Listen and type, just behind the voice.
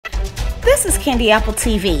This is Candy Apple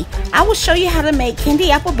TV. I will show you how to make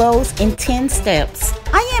candy apple bows in 10 steps.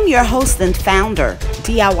 I am your host and founder,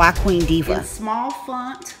 DIY Queen Diva. In small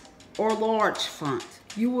font or large font,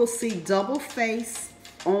 you will see double face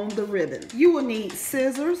on the ribbon. You will need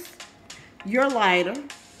scissors, your lighter,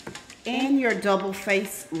 and your double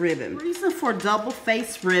face ribbon. The reason for double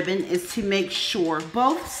face ribbon is to make sure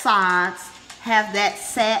both sides have that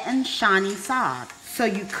satin shiny side. So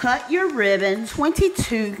you cut your ribbon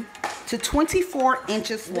 22 to 24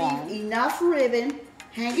 inches long. Leave enough ribbon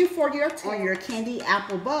hanging for your tail on your candy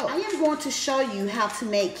apple bow. I am going to show you how to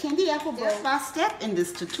make candy apple bow step by step in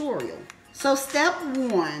this tutorial. So step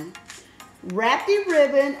 1, wrap the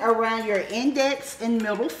ribbon around your index and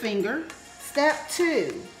middle finger. Step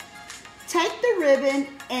 2, take the ribbon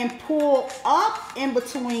and pull up in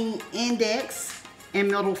between index and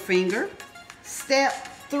middle finger. Step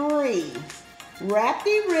 3, wrap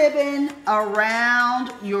the ribbon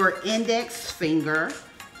around your index finger.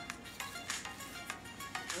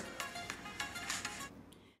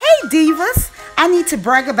 Hey Divas, I need to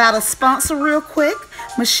brag about a sponsor real quick.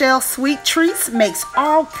 Michelle Sweet Treats makes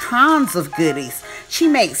all kinds of goodies. She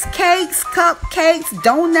makes cakes, cupcakes,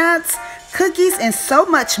 donuts, cookies, and so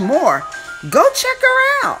much more. Go check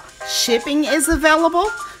her out. Shipping is available.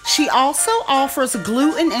 She also offers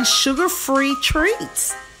gluten and sugar-free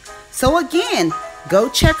treats. So again, go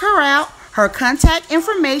check her out. Her contact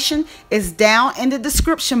information is down in the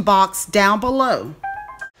description box down below.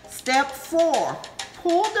 Step 4,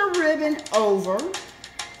 pull the ribbon over,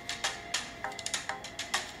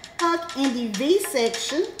 tuck in the V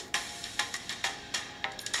section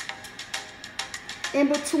in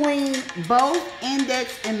between both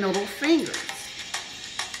index and middle fingers.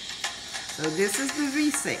 So this is the V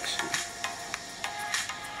section.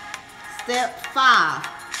 Step 5,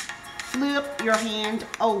 flip your hand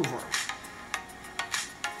over.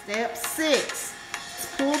 Step 6,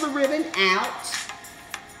 pull the ribbon out.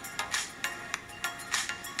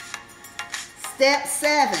 Step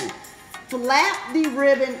 7, flap the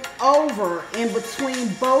ribbon over in between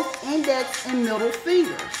both index and middle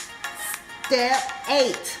fingers. Step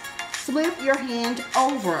 8, flip your hand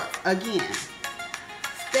over again.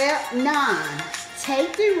 Step 9,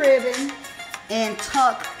 take the ribbon and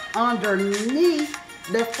tuck underneath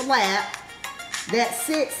the flap that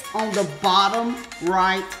sits on the bottom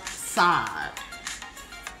right side.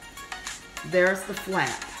 There's the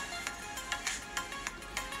flap.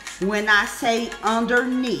 When I say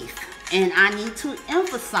underneath, and I need to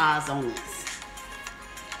emphasize on this,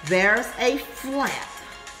 there's a flap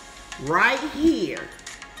right here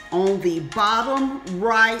on the bottom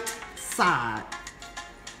right side.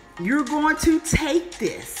 You're going to take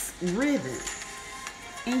this ribbon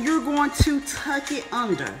and you're going to tuck it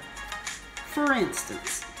under. For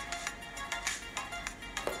instance,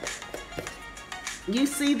 you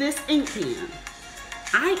see this ink pen.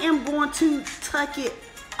 I am going to tuck it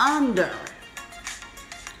under.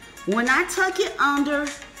 When I tuck it under,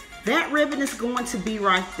 that ribbon is going to be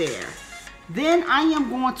right there. Then I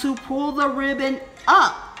am going to pull the ribbon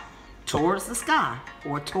up towards the sky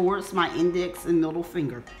or towards my index and middle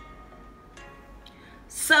finger.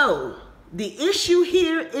 So the issue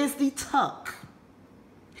here is the tuck.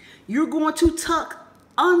 You're going to tuck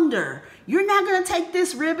under. You're not going to take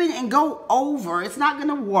this ribbon and go over. It's not going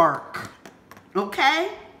to work.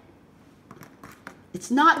 Okay?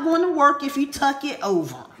 It's not going to work if you tuck it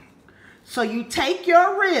over. So you take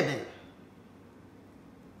your ribbon.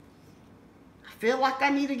 I feel like I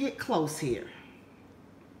need to get close here.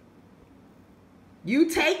 You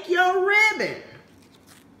take your ribbon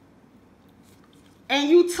and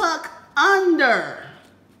you tuck under.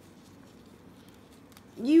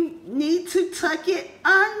 You need to tuck it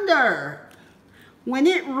under. When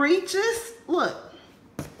it reaches, look,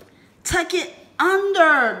 tuck it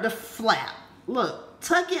under the flap. Look,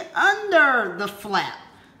 tuck it under the flap.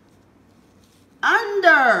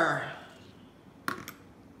 Under.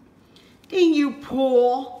 Then you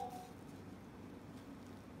pull.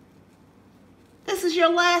 This is your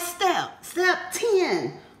last step. Step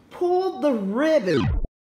 10. Pull the ribbon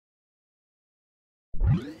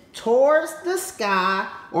towards the sky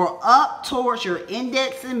or up towards your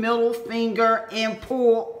index and middle finger and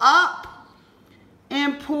pull up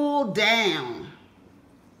and pull down.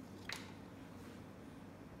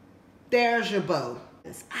 There's your bow.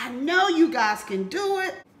 I know you guys can do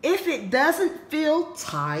it. If it doesn't feel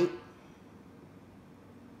tight,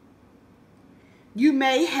 you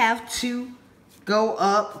may have to go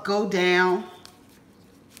up, go down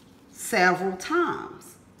several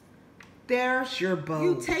times. There's your bow.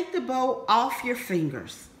 You take the bow off your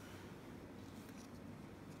fingers.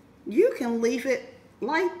 You can leave it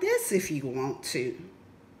like this if you want to.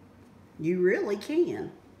 You really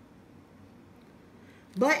can.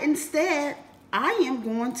 But instead, I am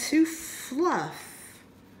going to fluff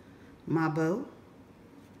my bow.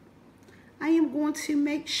 I am going to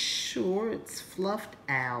make sure it's fluffed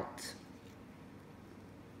out.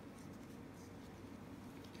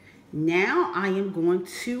 Now I am going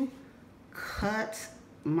to cut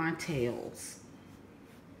my tails.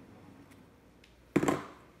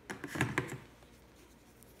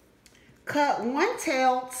 Cut one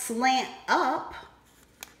tail slant up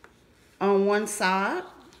on one side.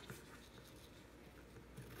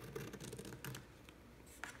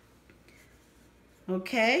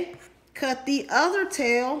 Okay, cut the other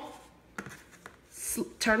tail,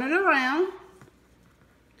 turn it around,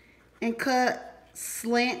 and cut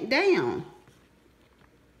slant down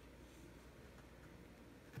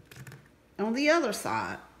on the other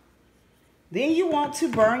side. Then you want to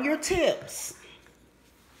burn your tips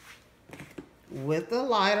with a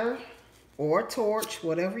lighter or a torch,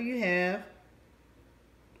 whatever you have.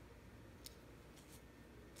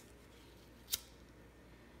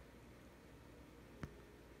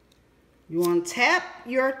 You want to tap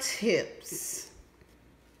your tips.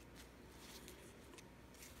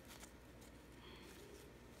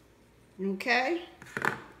 Okay?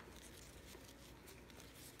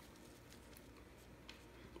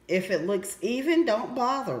 If it looks even, don't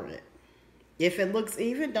bother it. If it looks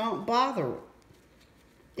even, don't bother it.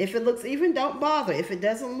 If it looks even, don't bother. If it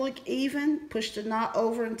doesn't look even, push the knot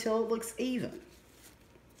over until it looks even.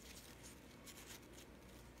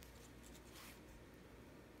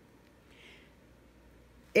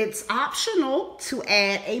 It's optional to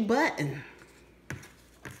add a button.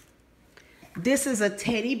 This is a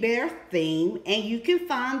teddy bear theme, and you can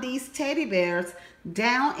find these teddy bears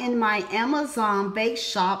down in my Amazon bake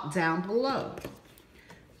shop down below.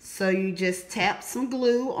 So you just tap some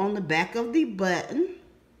glue on the back of the button.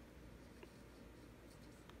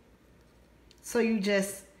 So you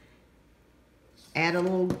just add a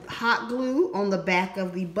little hot glue on the back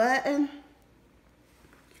of the button,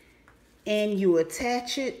 and you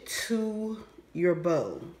attach it to your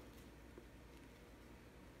bow.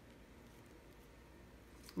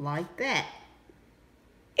 Like that.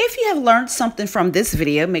 If you have learned something from this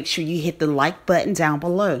video, make sure you hit the like button down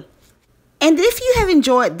below. And if you have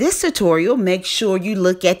enjoyed this tutorial, make sure you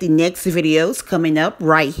look at the next videos coming up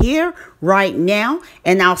right here, right now,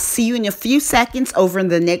 and I'll see you in a few seconds over in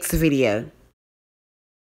the next video.